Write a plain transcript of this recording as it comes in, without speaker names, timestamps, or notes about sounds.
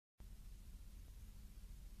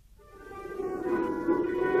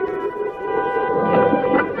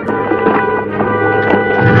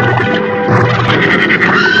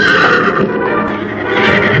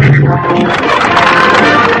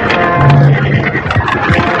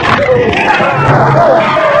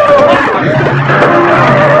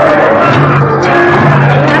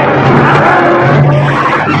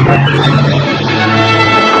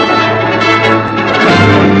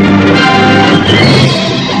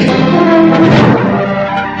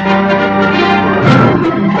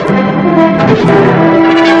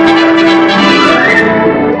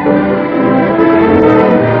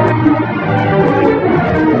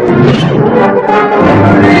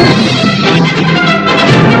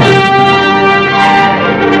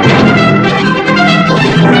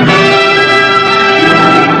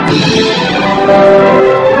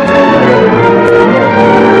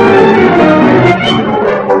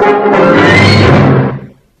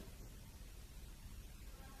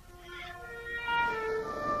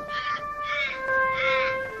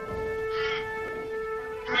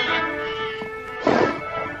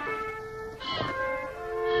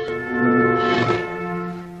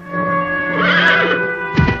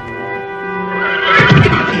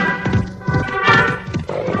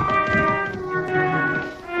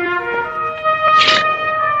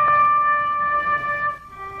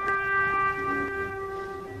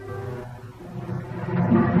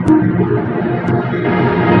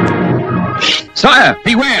Sire,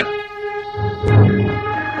 beware!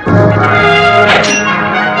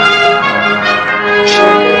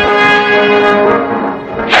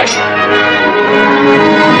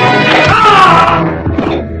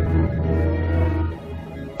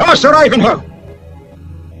 Ah, Sir Ivanhoe!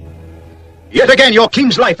 Yet again your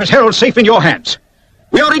king's life is held safe in your hands.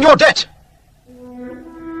 We are in your debt.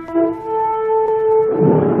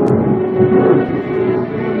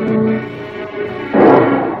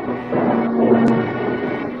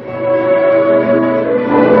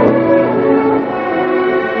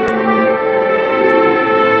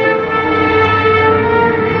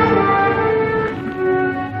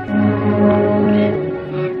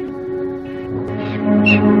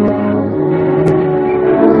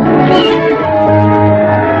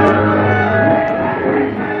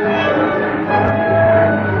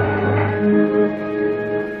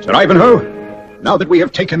 Sir Ivanhoe, now that we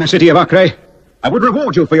have taken the city of Acre, I would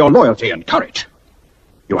reward you for your loyalty and courage.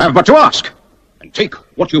 You have but to ask, and take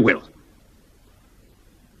what you will.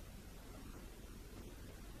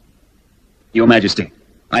 Your Majesty,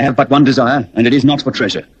 I have but one desire, and it is not for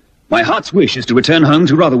treasure. My heart's wish is to return home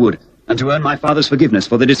to Rotherwood, and to earn my father's forgiveness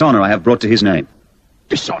for the dishonor I have brought to his name.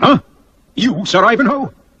 Dishonor? You, Sir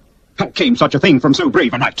Ivanhoe? How came such a thing from so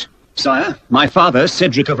brave a knight? Sire, my father,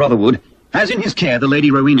 Cedric of Rotherwood, has in his care the Lady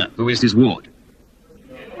Rowena, who is his ward.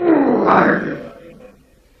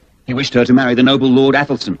 He wished her to marry the noble Lord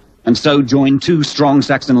Athelstan, and so join two strong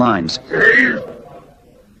Saxon lines.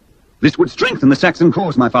 This would strengthen the Saxon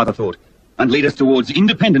cause, my father thought, and lead us towards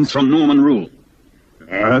independence from Norman rule.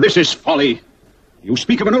 This is folly. You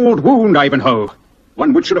speak of an old wound, Ivanhoe,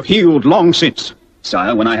 one which should have healed long since.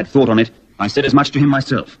 Sire, when I had thought on it, I said as much to him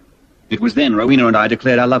myself. It was then Rowena and I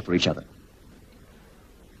declared our love for each other.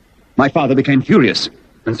 My father became furious,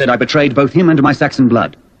 and said I betrayed both him and my Saxon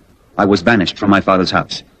blood. I was banished from my father's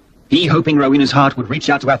house. He, hoping Rowena's heart would reach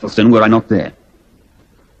out to Athelstan, were I not there.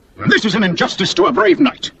 This is an injustice to a brave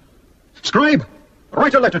knight. Scribe,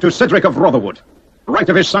 write a letter to Cedric of Rotherwood. Write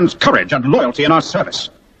of his son's courage and loyalty in our service.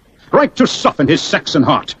 Write to soften his Saxon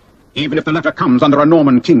heart, even if the letter comes under a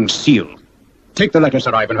Norman king's seal. Take the letter,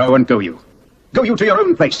 Sir Ivanhoe, and go you. Go you to your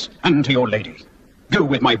own place, and to your lady. Go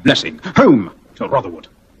with my blessing, home to Rotherwood.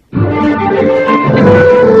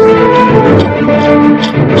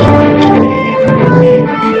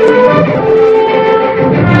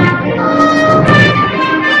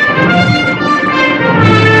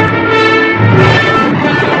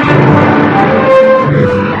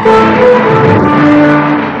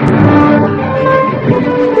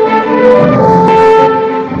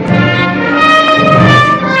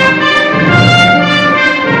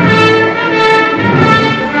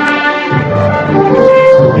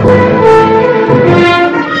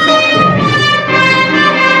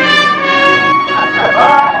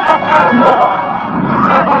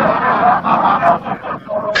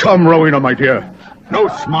 Come, Rowena, my dear. No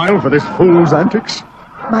smile for this fool's antics.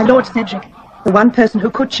 My Lord Cedric, the one person who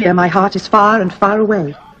could cheer my heart is far and far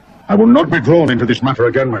away. I will not be drawn into this matter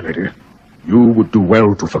again, my lady. You would do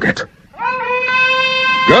well to forget.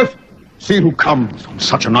 Gurth, see who comes on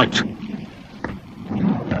such a night.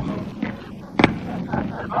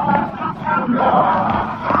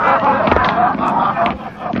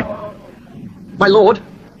 My lord,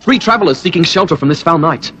 3 travelers seeking shelter from this foul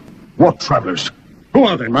night. What travelers? Who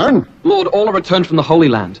are they, man? Lord, all are returned from the Holy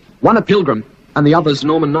Land. One a pilgrim, and the others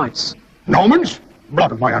Norman knights. Normans?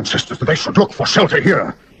 Blood of my ancestors, that they should look for shelter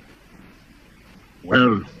here.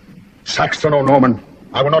 Well, Saxon or Norman,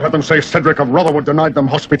 I will not have them say Cedric of Rotherwood denied them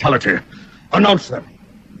hospitality. Announce them.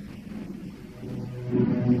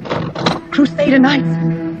 Crusader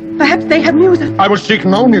knights. Perhaps they have news of... I will seek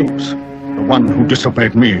no news. The one who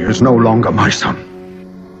disobeyed me is no longer my son.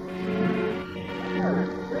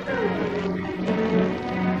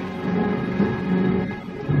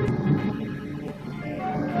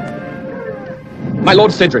 My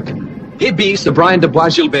Lord Cedric, here be Sir Brian de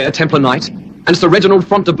Bois-Gilbert, Templar Knight, and Sir Reginald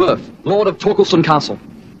Front de Boeuf, Lord of Torquilstone Castle.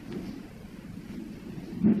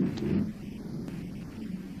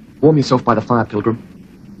 Warm yourself by the fire, pilgrim.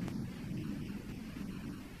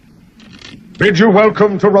 Bid you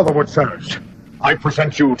welcome to Rotherwood, sirs. I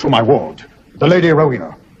present you to my ward, the Lady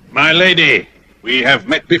Rowena. My lady, we have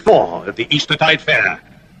met before at the Eastertide Fair.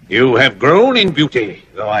 You have grown in beauty,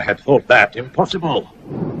 though I had thought that impossible.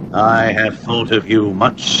 I have thought of you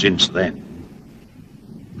much since then.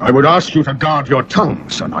 I would ask you to guard your tongue,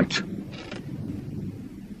 Sir Knight.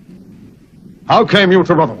 How came you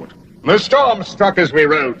to Rotherwood? The storm struck as we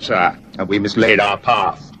rode, sir, and we mislaid our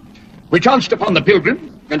path. We chanced upon the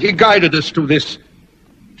pilgrim, and he guided us to this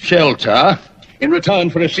shelter in return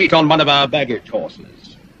for a seat on one of our baggage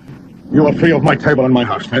horses. You are free of my table and my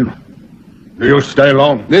house, then. Do you stay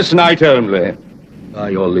long? This night only, by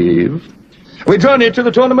your leave. We journey to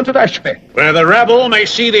the tournament at Ashby, where the rabble may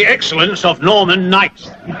see the excellence of Norman knights.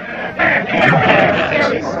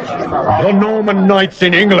 The Norman knights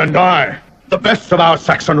in England, aye. The best of our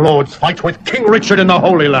Saxon lords fight with King Richard in the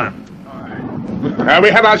Holy Land. We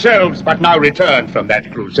have ourselves but now returned from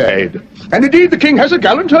that crusade. And indeed the king has a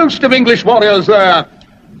gallant host of English warriors there,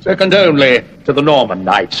 second only to the Norman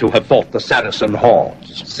knights who have fought the Saracen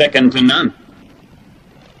hordes. Second to none.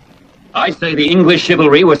 I say the English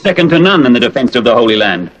chivalry was second to none in the defense of the Holy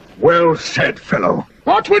Land. Well said, fellow.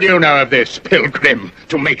 What would you know of this, pilgrim,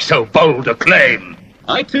 to make so bold a claim?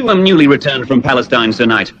 I too am newly returned from Palestine, Sir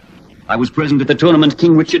Knight. I was present at the tournament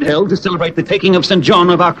King Richard held to celebrate the taking of St. John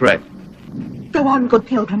of Acre. Go on, good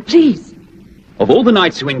pilgrim, please. Of all the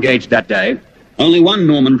knights who engaged that day, only one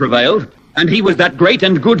Norman prevailed, and he was that great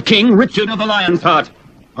and good King Richard of the Lion's Heart.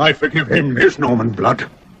 I forgive him his Norman blood.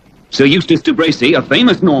 Sir Eustace de Bracy, a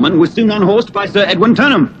famous Norman, was soon unhorsed by Sir Edwin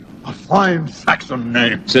Turnham. A fine Saxon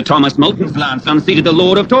name. Sir Thomas Moulton's lance unseated the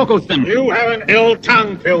Lord of Torquilston. You have an ill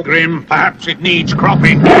tongue, pilgrim. Perhaps it needs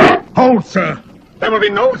cropping. Hold, sir. There will be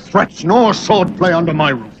no threats nor sword play under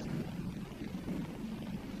my roof.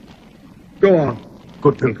 Go on,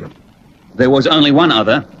 good pilgrim. There was only one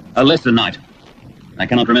other, a lesser knight. I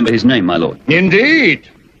cannot remember his name, my lord. Indeed.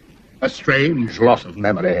 A strange loss of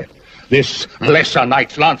memory. This lesser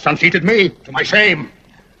knight's lance unseated me, to my shame.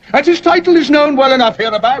 And his title is known well enough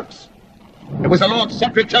hereabouts. It was the Lord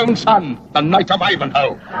Cedric's own son, the Knight of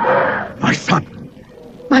Ivanhoe. My son.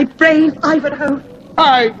 My brave Ivanhoe.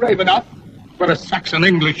 Aye, brave enough for a Saxon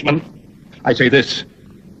Englishman. I say this,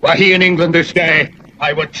 were he in England this day,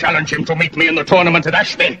 I would challenge him to meet me in the tournament at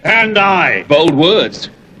Ashby. And I. Bold words.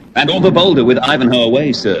 And all the bolder with Ivanhoe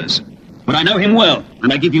away, sirs. But I know him well,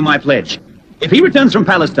 and I give you my pledge. If he returns from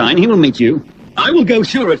Palestine, he will meet you. I will go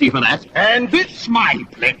surety for that. And this my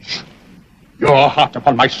pledge. Your heart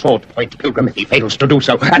upon my sword point, pilgrim, if he fails to do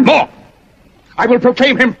so. And more, I will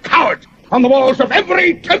proclaim him coward on the walls of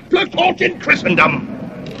every Templar court in Christendom.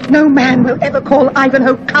 No man will ever call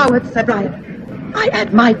Ivanhoe coward, Sir Brian. I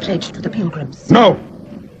add my pledge to the pilgrims. No.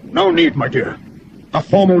 No need, my dear. A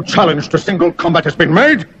formal challenge to single combat has been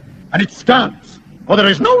made, and it stands, for there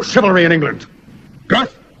is no chivalry in England.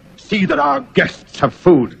 Garth, see that our guests have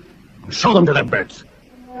food. Show them to their beds.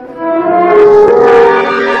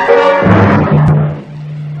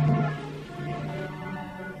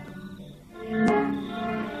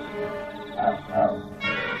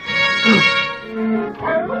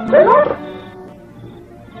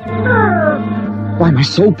 Why, my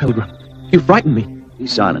soul, pilgrim, you frightened me. Be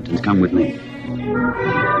silent and come with me.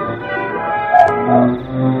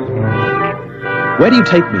 Where do you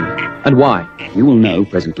take me, and why? You will know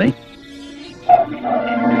presently.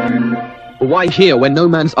 Why here, where no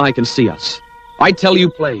man's eye can see us? I tell you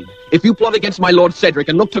plain, if you plot against my Lord Cedric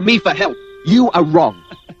and look to me for help, you are wrong.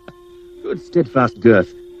 Good steadfast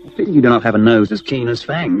girth. I pity you do not have a nose as keen as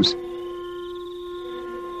fangs.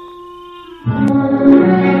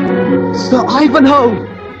 Sir Ivanhoe!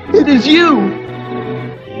 It is you!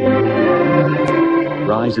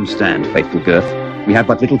 Rise and stand, faithful girth. We have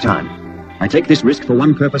but little time. I take this risk for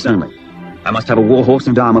one purpose only. I must have a war horse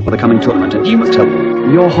and armor for the coming tournament, and you must help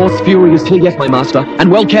me. Your horse Fury is here, yes, my master, and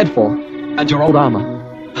well cared for. And your old armor.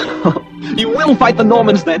 You will fight the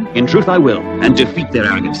Normans, then? In truth, I will, and defeat their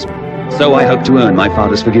arrogance. So I hope to earn my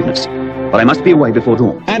father's forgiveness. But I must be away before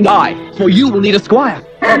dawn. And I, for you will need a squire.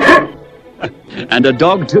 And a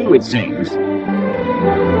dog, too, it seems.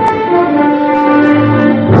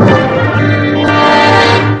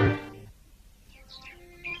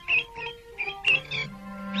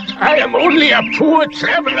 I am only a poor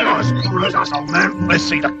traveler. As poor as us, old man. Let's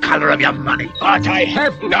see the color of your money. But I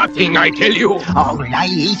have nothing, I tell you. Oh, nay,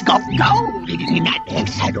 he's got gold in that there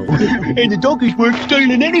saddle. And the dog is worth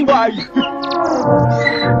stealing anyway.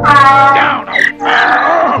 Down,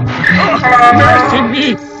 mercy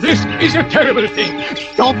me! This is a terrible thing.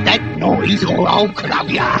 Stop that noise or I'll club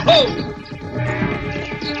ya.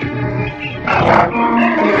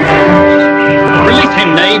 Release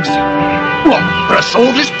him, knaves! What, for a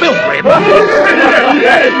soldier's pilgrim?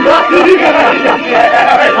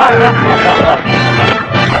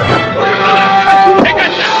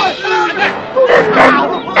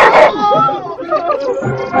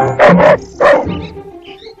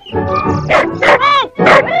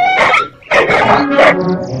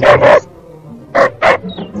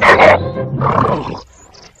 Oh,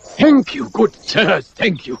 thank you, good sirs,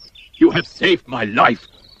 thank you. You have saved my life.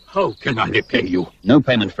 How can I repay you? No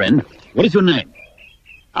payment, friend. What is your name?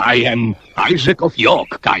 I am Isaac of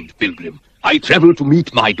York, kind pilgrim. I travel to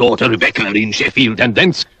meet my daughter Rebecca in Sheffield, and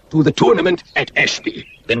thence to the tournament at Ashby.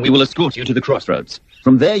 Then we will escort you to the crossroads.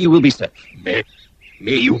 From there you will be safe. May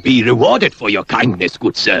you be rewarded for your kindness,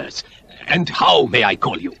 good sirs. And how may I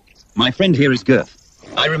call you? My friend here is Gurth.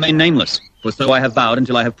 I remain nameless, for so I have vowed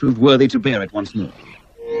until I have proved worthy to bear it once more.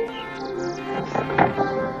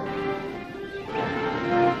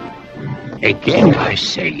 Again, I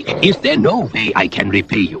say, is there no way I can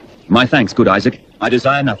repay you? My thanks, good Isaac. I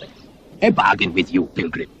desire nothing. A bargain with you,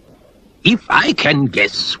 pilgrim. If I can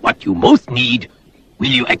guess what you most need, will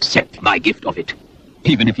you accept my gift of it?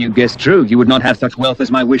 Even if you guessed true, you would not have such wealth as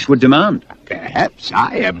my wish would demand. Perhaps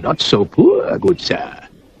I am not so poor, good sir.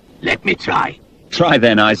 Let me try. Try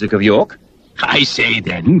then, Isaac of York. I say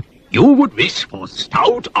then, you would wish for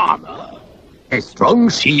stout armor, a strong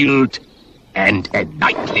shield, and a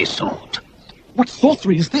knightly sword. What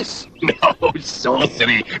sorcery is this? No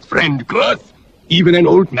sorcery, friend Gurth. Even an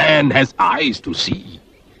old man has eyes to see.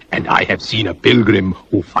 And I have seen a pilgrim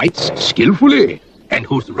who fights skillfully, and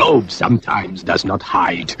whose robe sometimes does not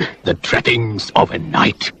hide the trappings of a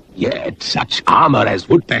knight. Yet such armor as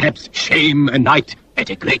would perhaps shame a knight at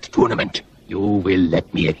a great tournament. You will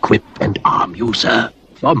let me equip and arm you, sir,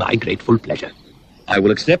 for my grateful pleasure. I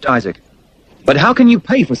will accept, Isaac. But how can you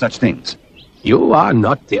pay for such things? You are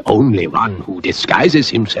not the only one who disguises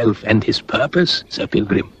himself and his purpose, Sir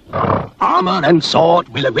Pilgrim. Armor and sword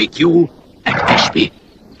will await you at Ashby,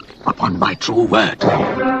 upon my true word.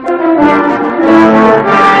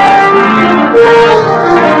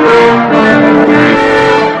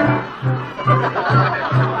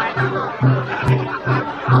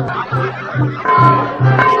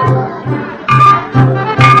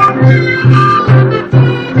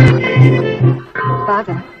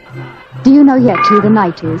 Father, do you know yet who the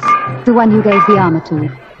knight is? The one you gave the armor to?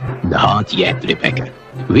 Not yet, Rebecca.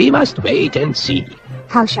 We must wait and see.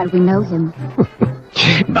 How shall we know him?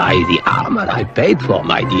 By the armor I paid for,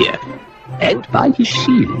 my dear, and by his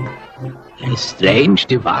shield. A strange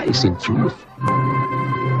device, in truth.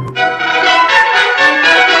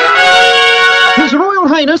 His Royal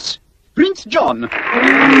Highness, Prince John.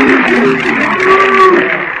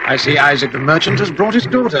 I see Isaac the merchant has brought his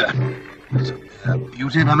daughter. Her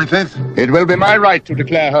beauty, by my faith. It will be my right to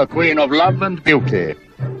declare her queen of love and beauty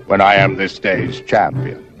when I am this day's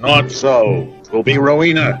champion. Not so. 'Twill be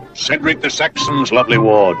Rowena, Cedric the Saxon's lovely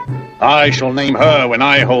ward. I shall name her when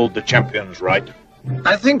I hold the champion's right.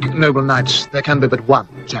 I think, noble knights, there can be but one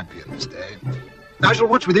champion this day. I shall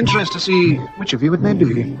watch with interest to see which of you it may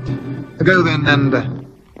be. Go then, and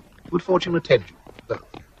good fortune attend you both.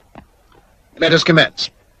 Let us commence.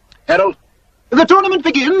 Herald, the tournament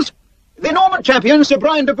begins. The Norman champion, Sir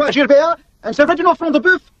Brian de Bois-Gilbert, and Sir Reginald Front de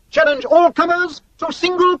Boeuf challenge all comers to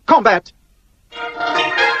single combat.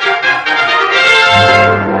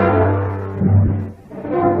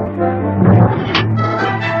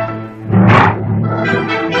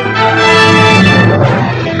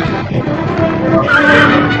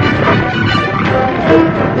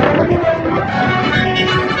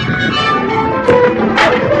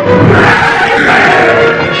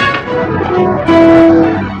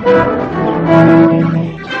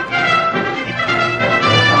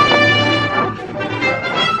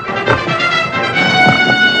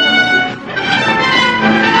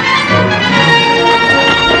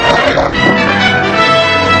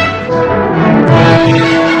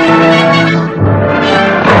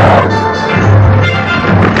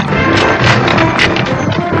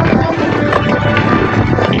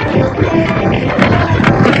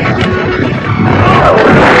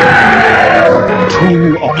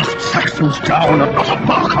 Down and not a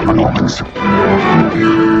mark on the Normans.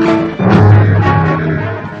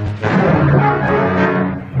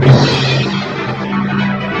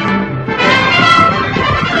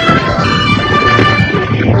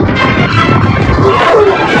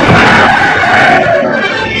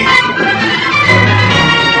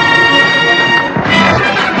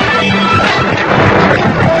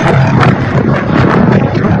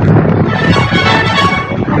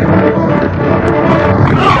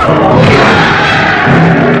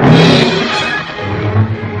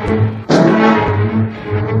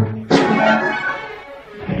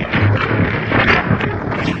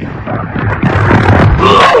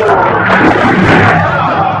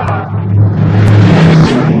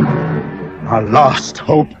 Last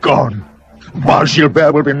hope gone.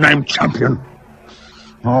 Bois-Gilbert will be named champion.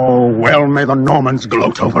 Oh, well may the Normans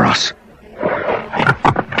gloat over us.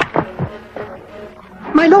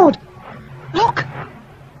 My lord, look!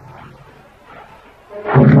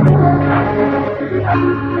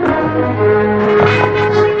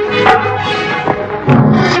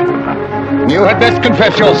 You had best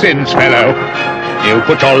confess your sins, fellow. You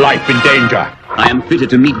put your life in danger. I am fitter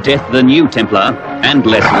to meet death than you, Templar, and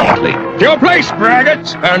less likely. To your place,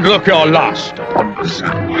 braggart, and look your last upon the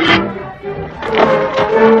sun.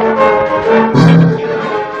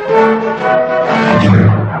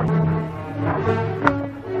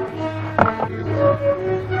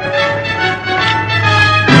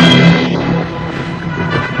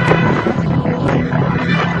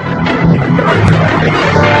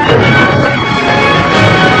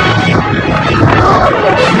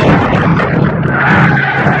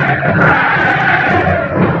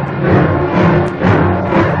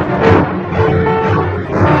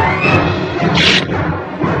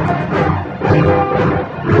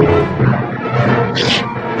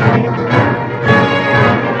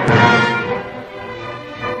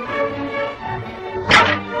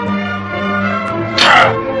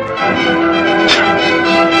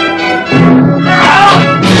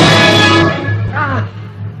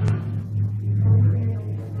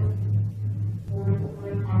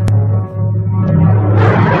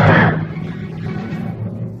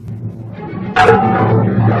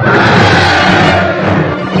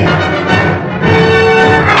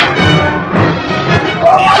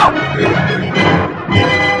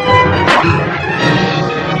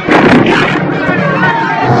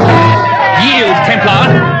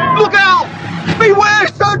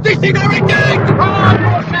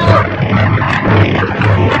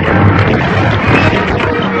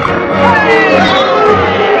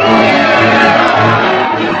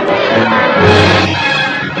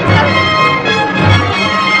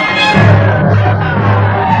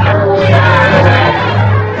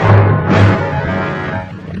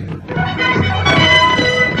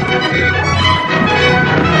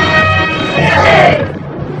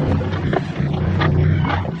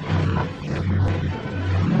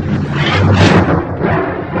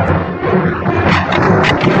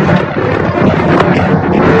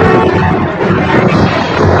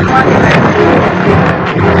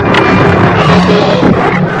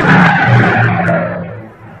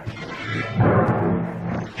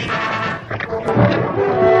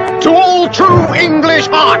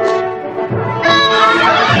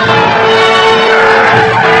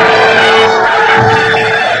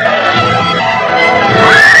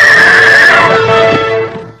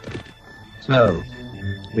 So,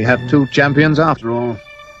 we have two champions after all.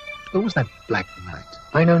 Who was that Black Knight?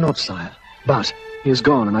 I know not, sire, but he is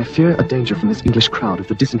gone, and I fear a danger from this English crowd if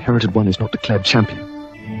the disinherited one is not declared champion.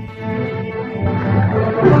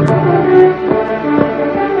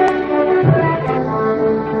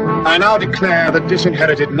 I now declare the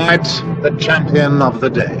Disinherited Knight the champion of the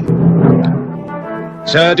day.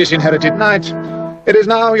 Sir Disinherited Knight, it is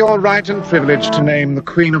now your right and privilege to name the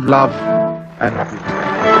Queen of Love and Beauty.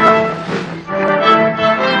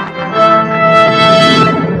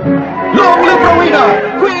 Long live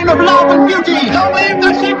Rowena, Queen of Love and Beauty! Long live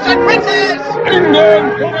the ships and princes!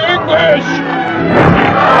 England for the English!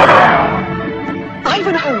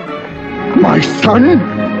 Ivanhoe! My son?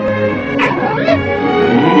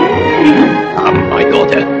 Come, my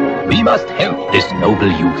daughter. We must help this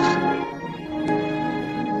noble youth.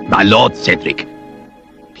 My Lord Cedric,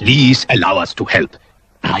 please allow us to help.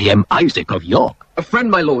 I am Isaac of York. A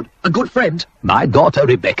friend, my lord. A good friend. My daughter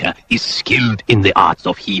Rebecca is skilled in the arts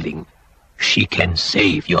of healing. She can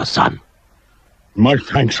save your son. My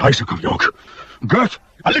thanks, Isaac of York. Gert,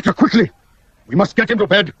 a litter quickly. We must get him to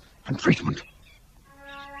bed and treatment.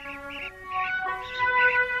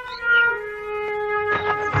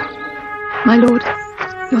 My lord,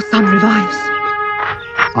 your son revives.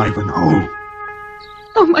 Ivanhoe.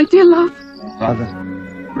 Oh, my dear love. Father,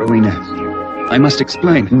 Rowena, I must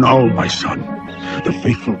explain. No, my son. The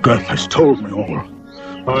faithful Gert has told me all.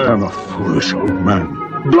 I am a foolish old man,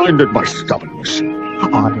 blinded by stubbornness.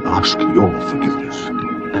 I ask your forgiveness.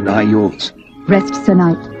 And I yours. Rest, Sir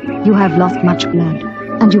Knight. You have lost much blood,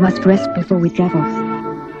 and you must rest before we travel.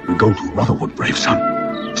 We go to Rotherwood, brave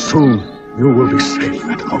son. Soon you will be safe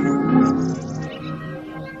at home.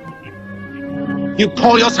 You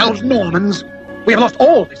call yourselves Normans? We have lost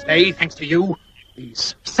all this day, thanks to you.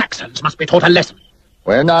 These Saxons must be taught a lesson.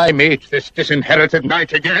 When I meet this disinherited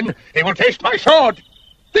knight again, he will taste my sword.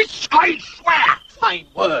 This I swear! Fine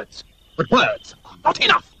words, but words are not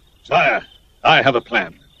enough. Sire, I have a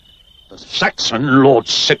plan. The Saxon Lord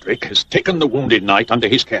Cedric has taken the wounded knight under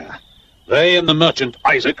his care. They and the merchant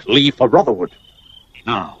Isaac leave for Rotherwood.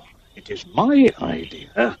 Now, it is my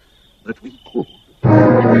idea that we could...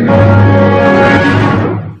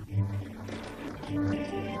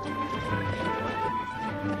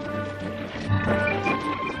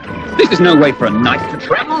 This is no way for a knight to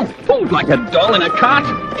travel, pulled like a doll in a cart.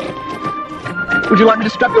 Would you like me to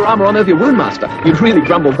strap your armor on over your wound, Master? You'd really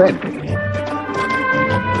grumble then.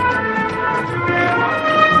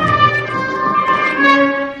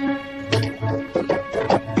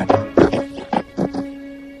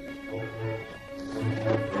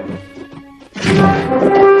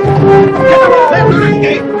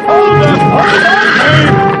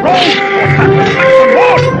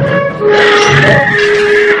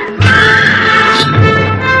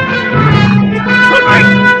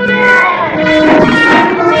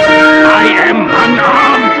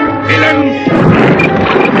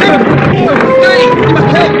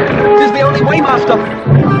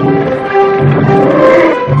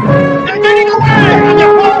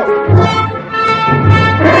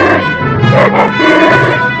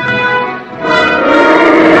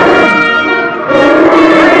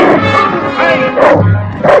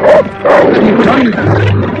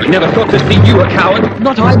 Never thought to see you a coward.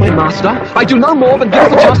 Not I, my master. I do no more than give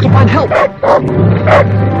us a chance to find help.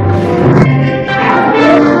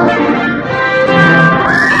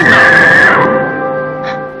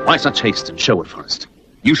 Why such haste in Sherwood Forest?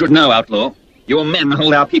 You should know, outlaw. Your men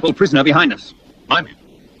hold our people prisoner behind us. My men?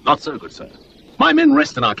 Not so, good sir. My men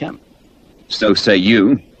rest in our camp. So say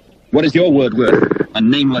you. What is your word worth? A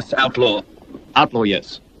nameless outlaw? Outlaw,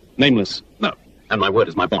 yes. Nameless, no. And my word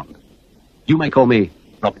is my bond. You may call me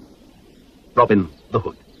Robin. Robin the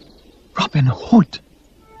Hood. Robin Hood?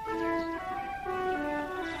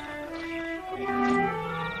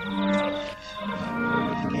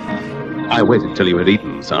 I waited till you had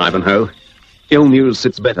eaten, Sir Ivanhoe. Ill news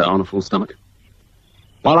sits better on a full stomach.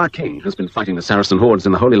 While our king has been fighting the Saracen hordes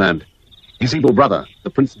in the Holy Land, his evil brother, the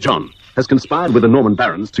Prince John, has conspired with the Norman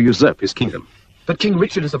barons to usurp his kingdom. But King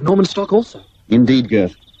Richard is of Norman stock also. Indeed,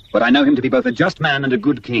 Gurth. But I know him to be both a just man and a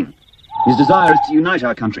good king. His desire is to unite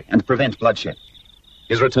our country and prevent bloodshed.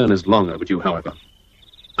 His return is long overdue, however.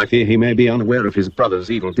 I fear he may be unaware of his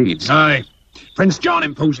brother's evil deeds. Aye. Prince John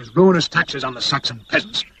imposes ruinous taxes on the Saxon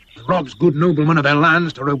peasants and robs good noblemen of their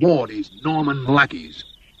lands to reward his Norman lackeys.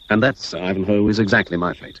 And that, Sir Ivanhoe, is exactly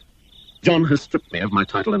my fate. John has stripped me of my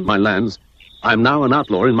title and my lands. I am now an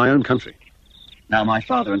outlaw in my own country. Now my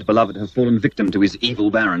father and beloved have fallen victim to his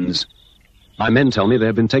evil barons. My men tell me they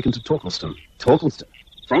have been taken to Torquilston. Torquilston?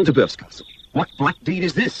 Fronteburf's castle? What black deed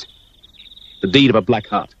is this? The deed of a black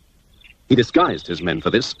heart. He disguised his men for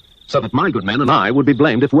this, so that my good men and I would be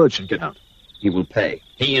blamed if word should get out. He will pay.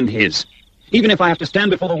 He and his. Even if I have to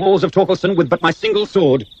stand before the walls of Torquilston with but my single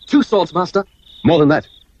sword. 2 swords, master. More than that.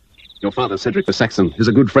 Your father, Cedric the Saxon, is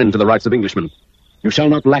a good friend to the rights of Englishmen. You shall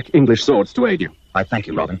not lack English swords to aid you. I thank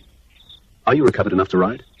you, Robin. Are you recovered enough to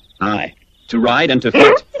ride? Aye. To ride and to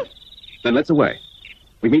fight. Then let's away.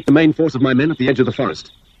 We meet the main force of my men at the edge of the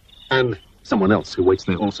forest. And someone else who waits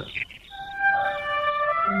there also.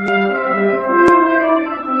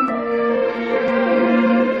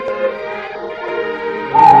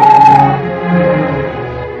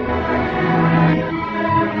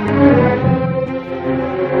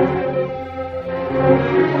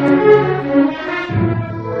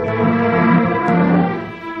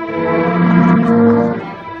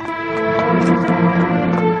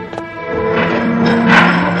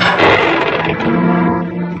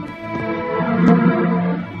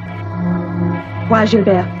 Why,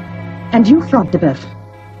 Gilbert? And you, Front de Boeuf?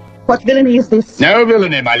 What villainy is this? No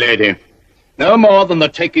villainy, my lady. No more than the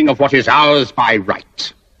taking of what is ours by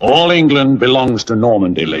right. All England belongs to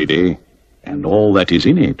Normandy, lady, and all that is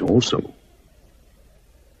in it also.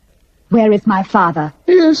 Where is my father?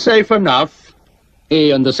 He is safe enough.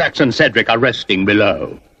 He and the Saxon Cedric are resting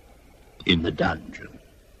below, in the dungeon.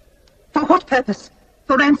 For what purpose?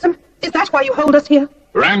 For ransom? Is that why you hold us here?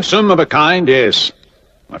 Ransom of a kind, yes.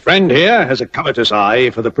 My friend here has a covetous eye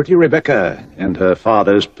for the pretty Rebecca and her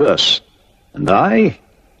father's purse. And I,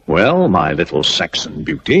 well, my little Saxon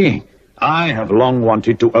beauty, I have long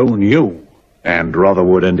wanted to own you, and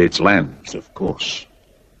Rotherwood and its lands, of course.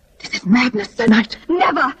 This is madness, Sir Knight.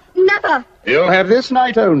 Never, never! You'll have this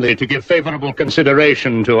night only to give favorable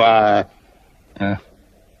consideration to our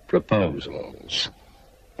proposals.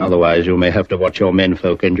 Otherwise, you may have to watch your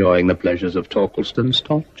menfolk enjoying the pleasures of Torquilston's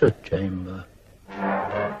torture chamber.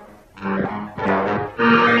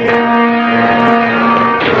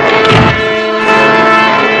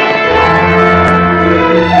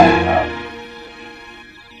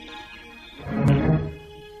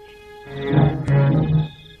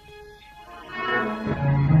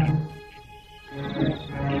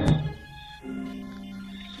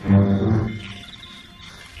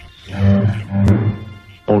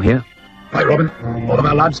 All here? Right, Robin. All of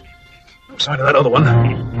our lads. No sign of that other one.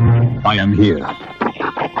 I am here.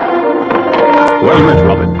 Well met,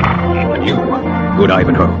 Robin. And you, good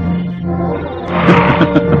Ivanhoe.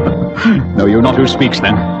 Know you not who speaks,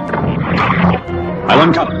 then? I'll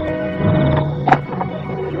uncover.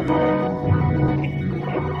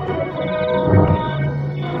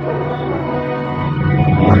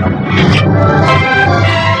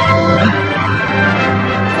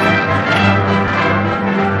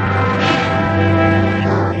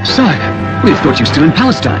 Sire, we thought you were still in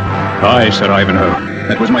Palestine. Aye, Sir Ivanhoe.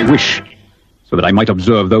 That was my wish, so that I might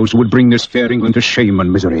observe those who would bring this fair England to shame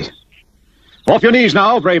and misery. Off your knees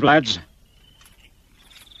now, brave lads.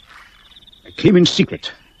 I came in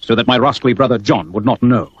secret, so that my rascally brother John would not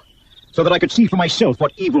know, so that I could see for myself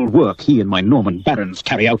what evil work he and my Norman barons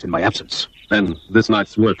carry out in my absence. Then this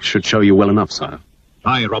night's work should show you well enough, sire.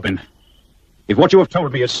 Aye, Robin. If what you have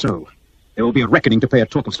told me is so, there will be a reckoning to pay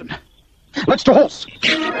at Torquilstone. Let's to horse!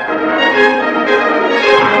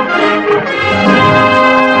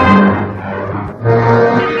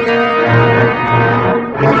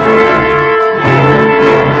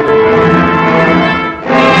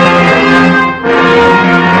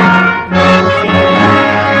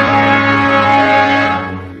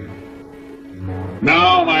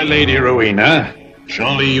 Now, my Lady Rowena,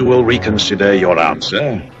 surely you will reconsider your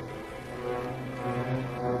answer.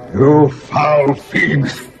 You foul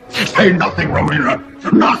fiends! Say nothing, Rowena!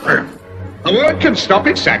 Nothing! A word can stop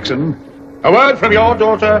it, Saxon. A word from your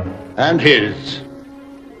daughter and his.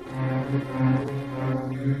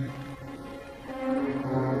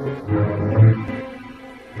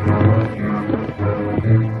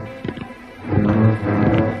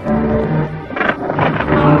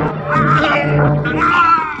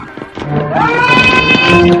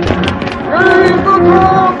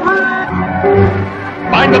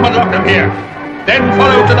 Bind them and lock them here. Then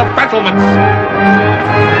follow to the battlements.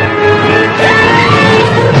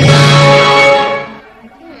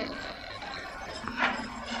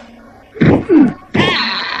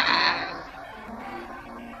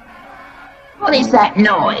 What is that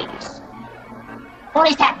noise? What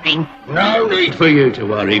is happening? No need for you to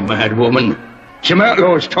worry, mad woman. Some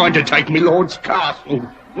outlaws trying to take me lord's castle.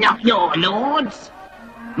 Not your lord's.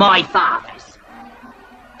 My father's.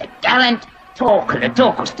 The gallant Torquil of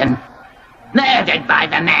Torquilstone. Murdered by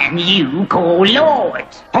the man you call lord.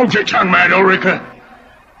 Hold your tongue, mad Ulrika.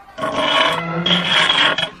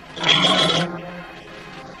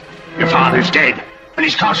 Your father's dead, and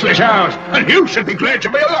his castle is ours, and you should be glad to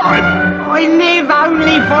be alive. I live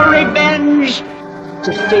only for revenge.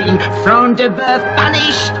 To see Front de Boeuf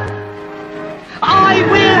punished. I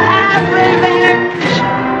will have revenge.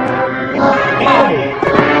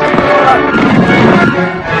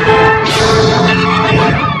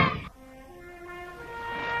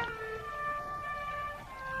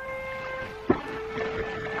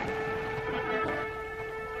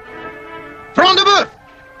 Front de Boeuf!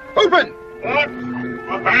 Open! What?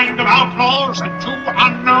 A band of outlaws and 2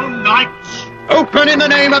 unknown knights? Open in the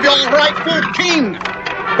name of your rightful king!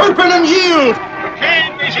 Open and yield! The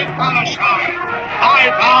king is in Palestine. I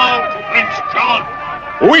bow to Prince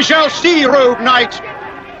John. We shall see, rogue knight!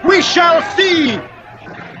 We shall see!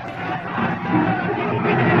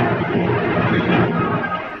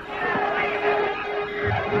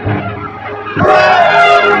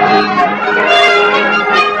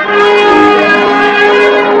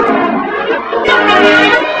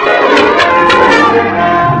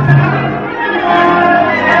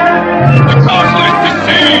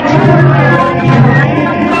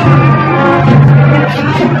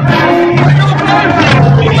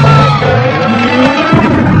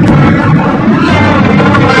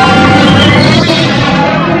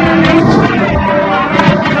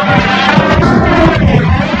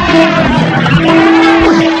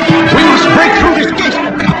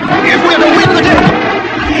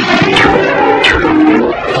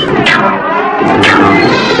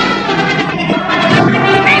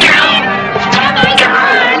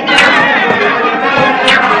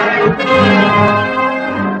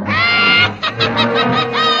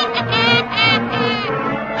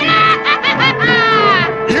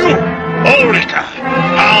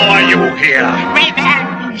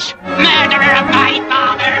 Revenge! Murderer of my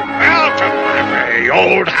father! Out of my way,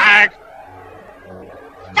 old hag!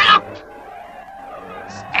 Stop!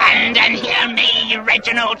 Stand and hear me,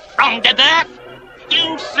 Reginald Front de Boeuf!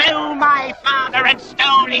 You slew my father and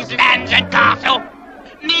stole his lands and castle!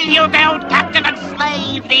 Me you held captive and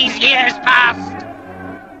slave these years past!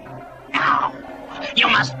 Now, you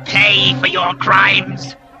must pay for your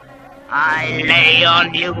crimes! I lay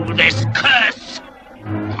on you this curse!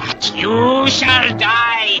 That you shall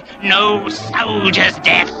die no soldier's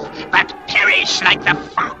death, but perish like the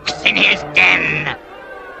fox in his den.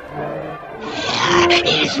 There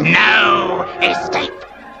is no escape.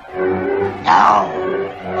 No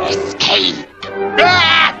me!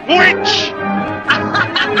 Ah, witch!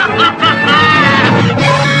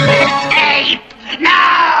 Escape! No!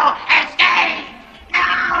 Escape! No!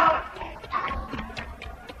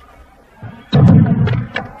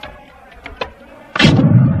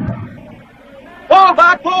 Fall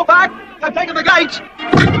back! Fall back! They've taken the gate!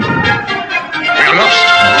 We're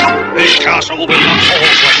lost. This castle will not fall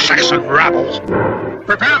for Saxon rabble.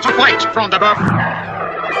 Prepare to fight, Front de Bœuf.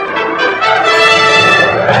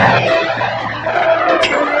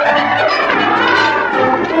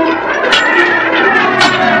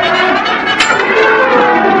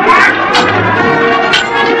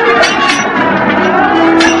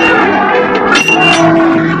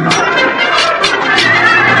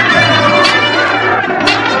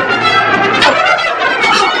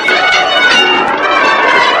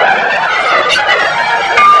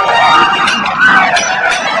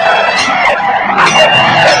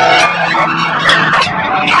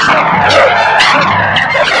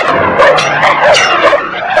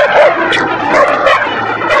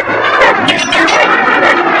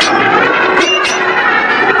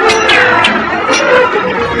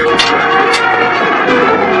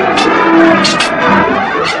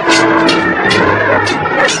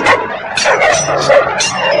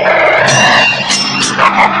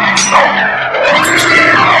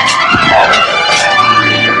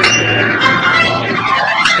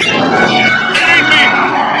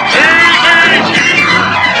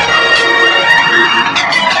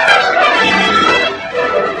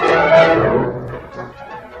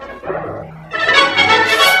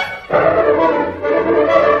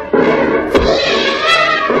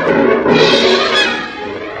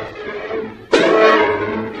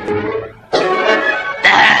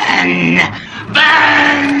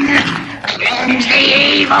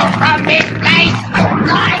 From this place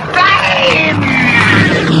by flame!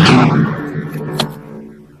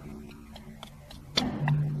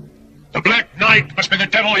 The Black Knight must be the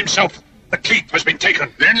devil himself. The keep has been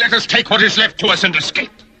taken. Then let us take what is left to us and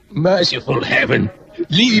escape. Merciful heaven,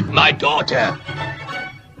 leave my daughter.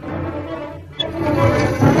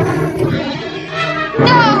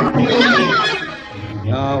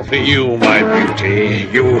 Now for you, my beauty.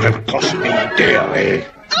 You have cost me dearly.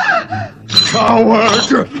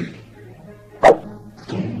 Coward!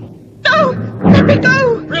 No! Let me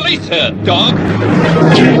go! Release her, dog!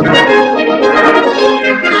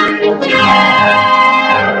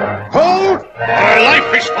 Hold! Her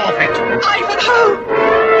life is forfeit. Ivanhoe!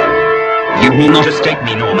 You will not escape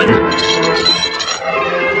me, Norman.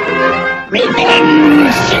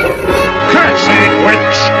 Revenge! Cursed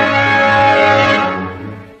witch!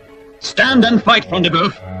 Stand and fight, Front de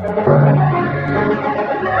Bœuf.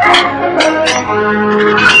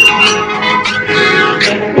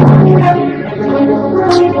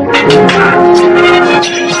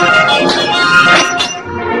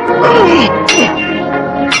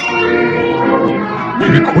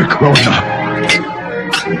 Be quick, Rowena.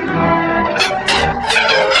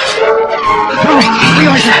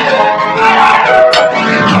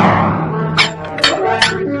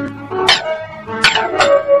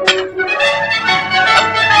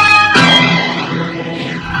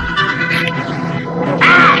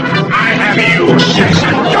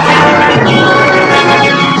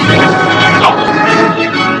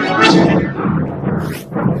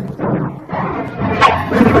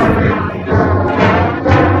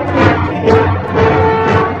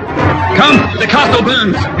 The castle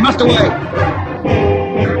burns! We must away!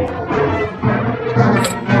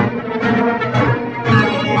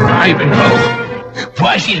 Ivanhoe,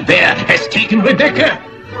 Bois-Gilbert has taken Rebecca.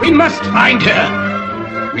 We must find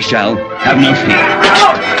her. We shall. Have no fear.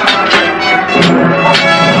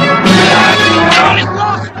 All is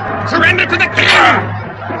lost! Surrender to the king!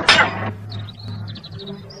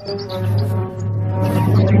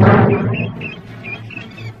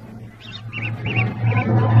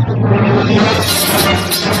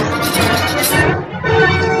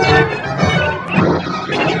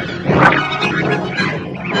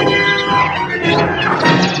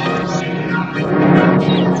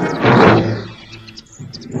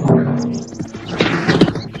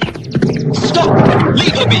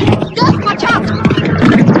 Leave her be! Just watch out!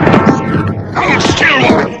 Hold still,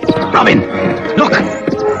 woman! Robin, look!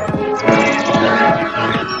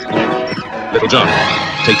 Little John,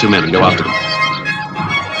 take 2 men and go after them.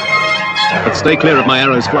 But stay clear of my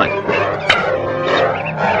arrow's flight.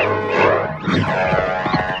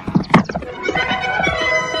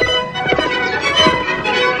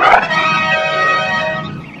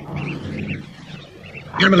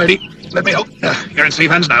 Here, my lady. Let me help. You're in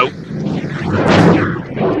safe hands now.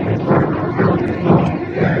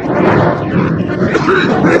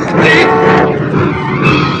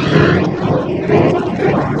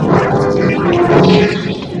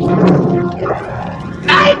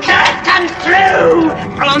 My curse comes true!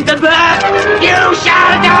 From the birth, you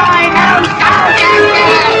shall die no soldier!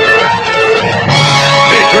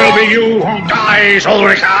 It will be you who dies,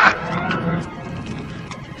 Ulrica!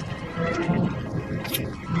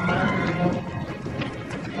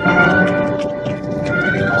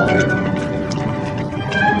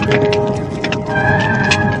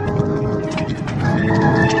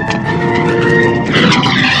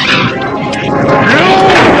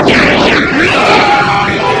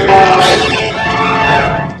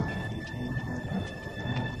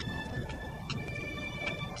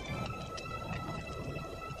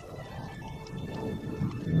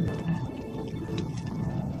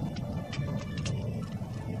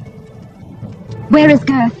 Where is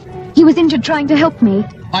Girth? He was injured trying to help me.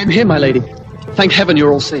 I'm here, my lady. Thank heaven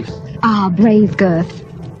you're all safe. Ah, brave Girth.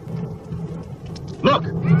 Look!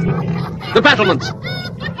 The battlements!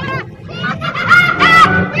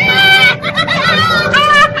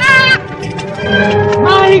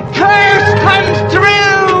 My curse comes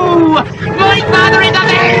true! My father is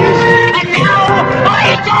avenged! And now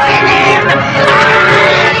I join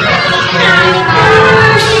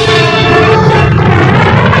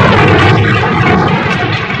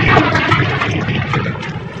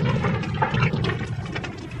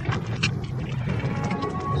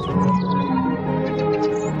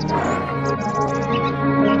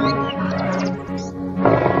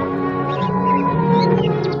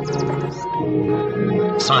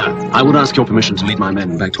Sire, I would ask your permission to lead my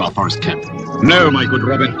men back to our forest camp. No, my good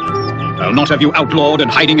Robin. I'll not have you outlawed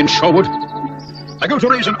and hiding in Sherwood. I go to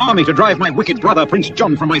raise an army to drive my wicked brother, Prince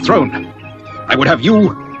John, from my throne. I would have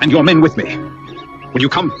you and your men with me. Will you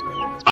come?